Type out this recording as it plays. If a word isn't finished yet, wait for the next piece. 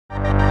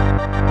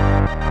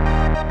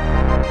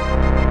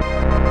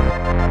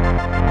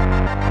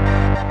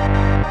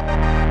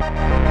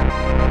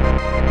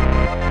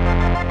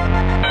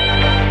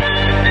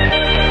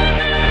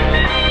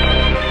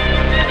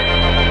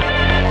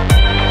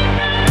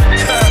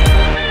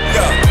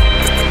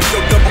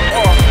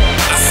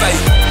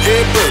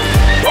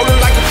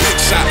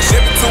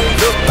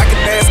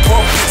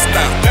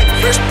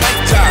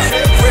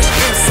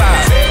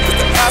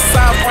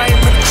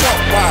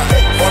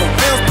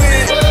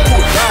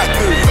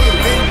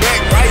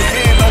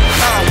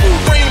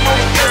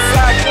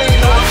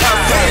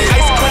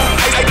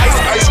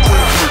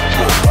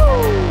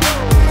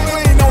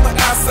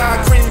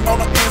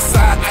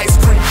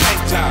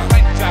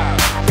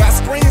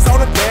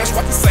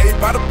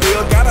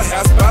a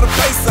house by the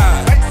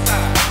bayside.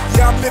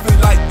 Yeah, I'm living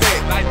like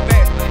that,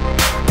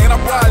 and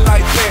I'm riding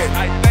like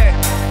that.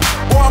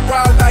 Boy, I'm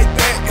riding like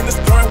that, and the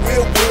steering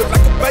wheel wood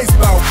like a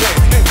baseball bat.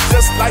 And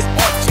just like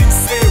Archie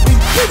said, we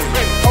did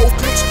it. Whole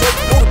click straight